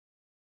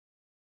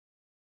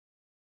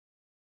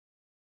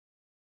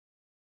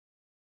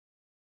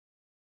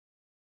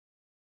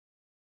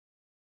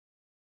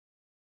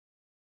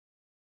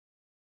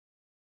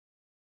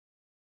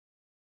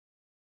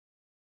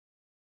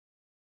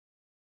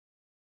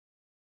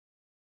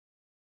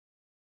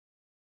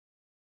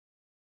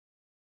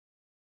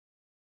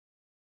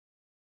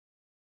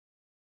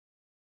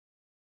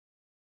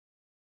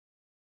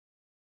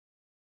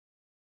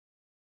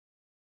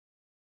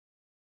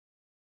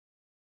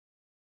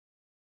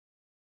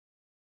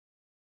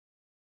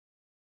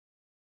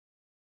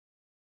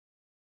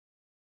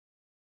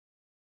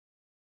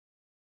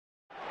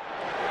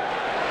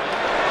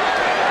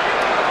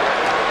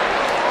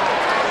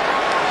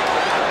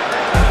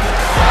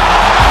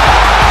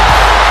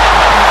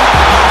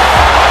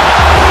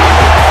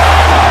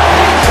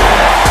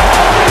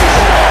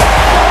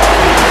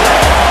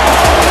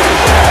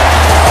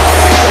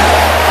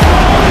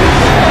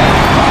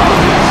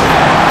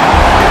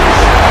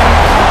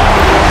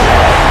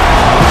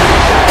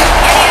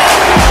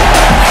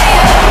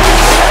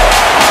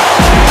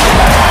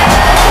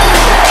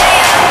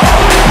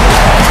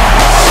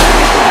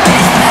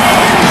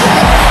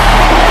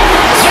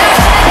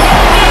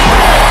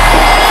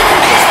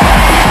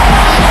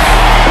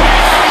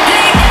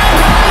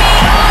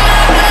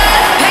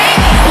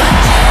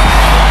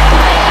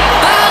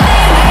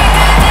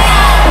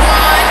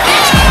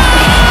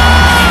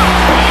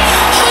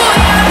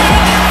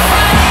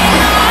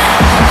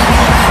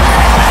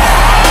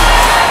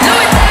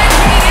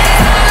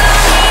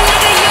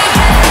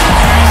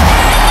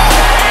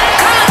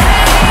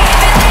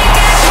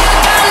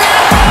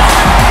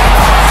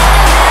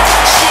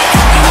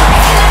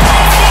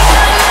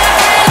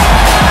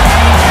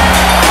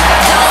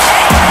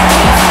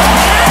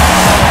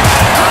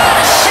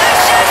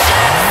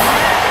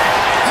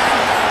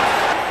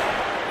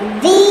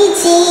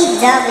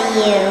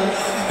VGW.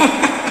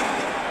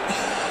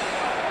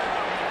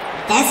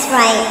 That's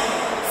right,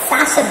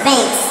 Sasha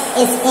Banks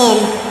is in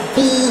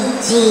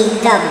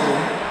VGW.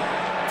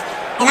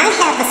 And I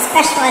have a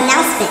special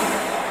announcement.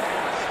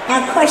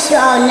 Now, of course, you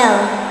all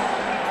know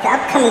the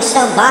upcoming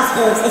show Boss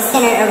Moves is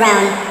centered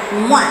around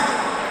moi.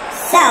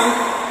 So,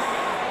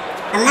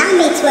 allow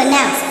me to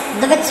announce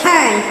the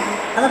return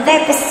of a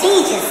very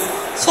prestigious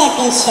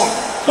championship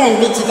here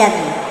in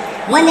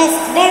VGW. One that's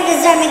very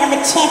deserving of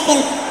a champion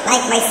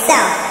like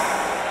myself.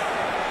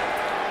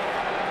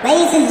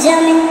 Ladies and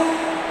gentlemen,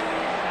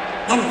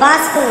 at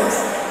Boss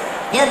Moves,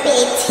 there will be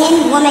a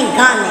 10-woman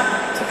gauntlet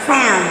to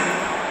crown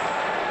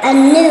a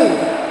new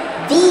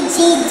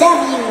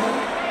VGW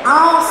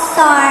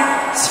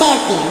All-Star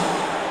Champion.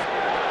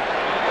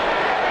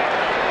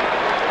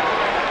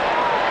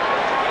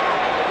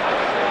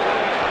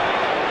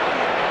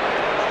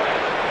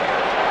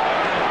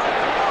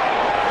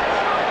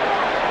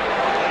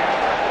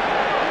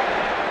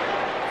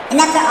 And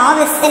after all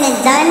is said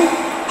and done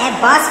at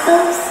Boss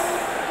Moves,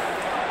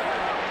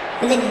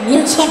 when the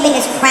new champion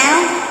is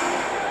crowned,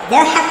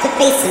 they'll have to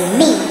face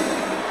me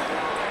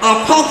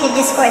at Panic in the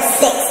Discord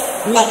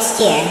 6 next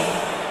year.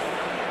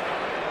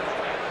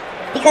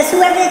 Because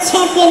whoever the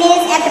champion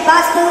is after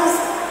Boss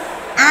Moves,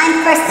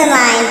 I'm first in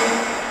line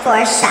for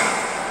a shot.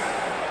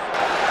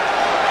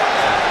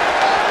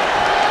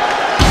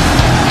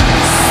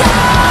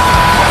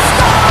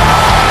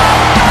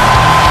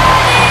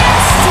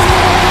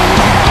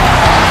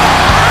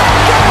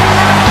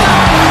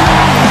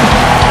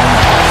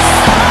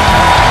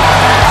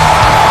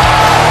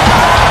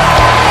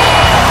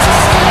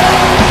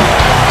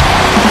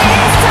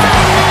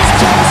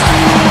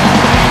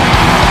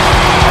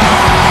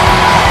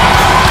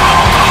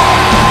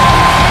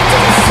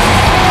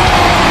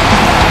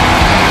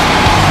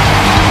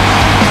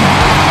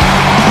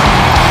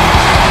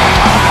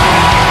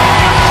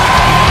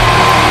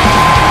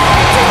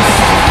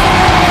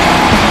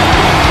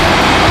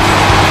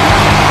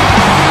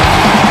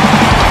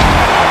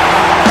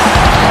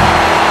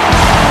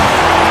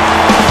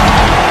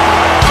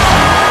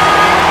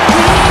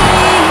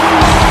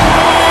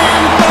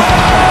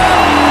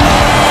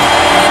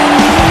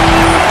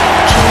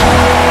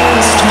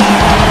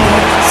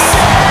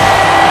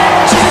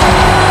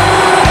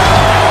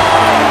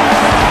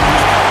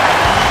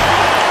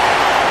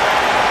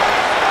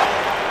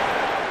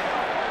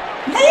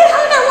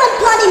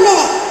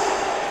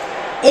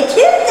 If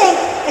you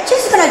think that you're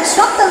just going to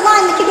jump the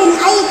line like you did in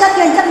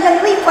AEW and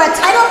WWE for a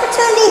title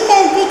opportunity here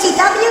in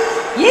VGW,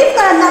 you've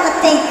got another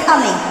thing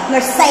coming,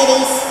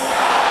 Mercedes.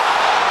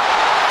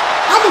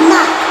 I did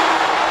not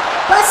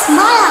bust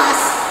my ass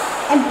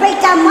and break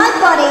down my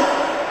body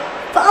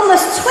for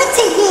almost 20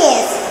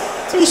 years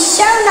to be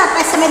shown up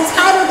by some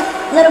entitled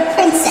little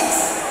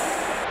princess.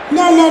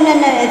 No.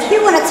 If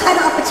you want a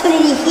title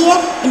opportunity here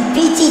in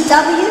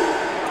VGW,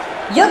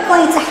 you're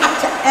going to have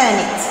to earn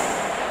it.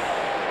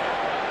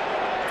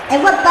 And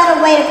what better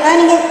way of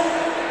earning it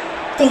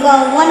than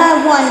going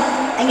one-on-one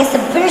against the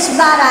British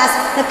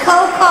badass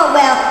Nicole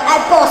Caldwell at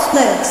Boss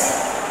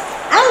Moves?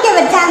 I don't give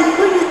a damn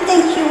who you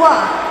think you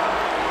are.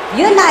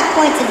 You're not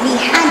going to be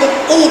handed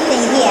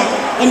anything here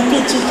in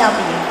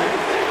VGW.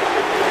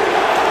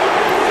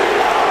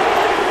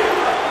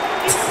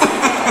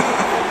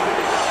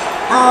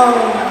 Oh,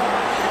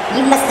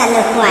 you must not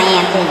know who I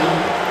am, do you?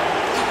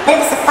 But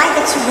if it's a fight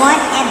that you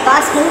want at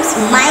Boss Moves,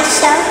 my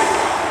show,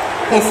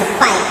 then it's a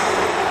fight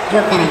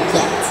you're gonna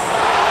get.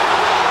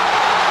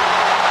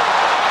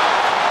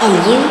 And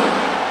you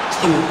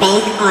can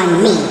bank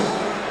on me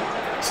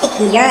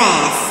kicking your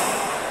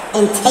ass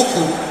and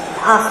taking the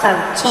All-Star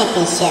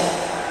Championship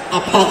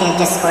at Panic in the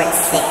Discord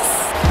 6.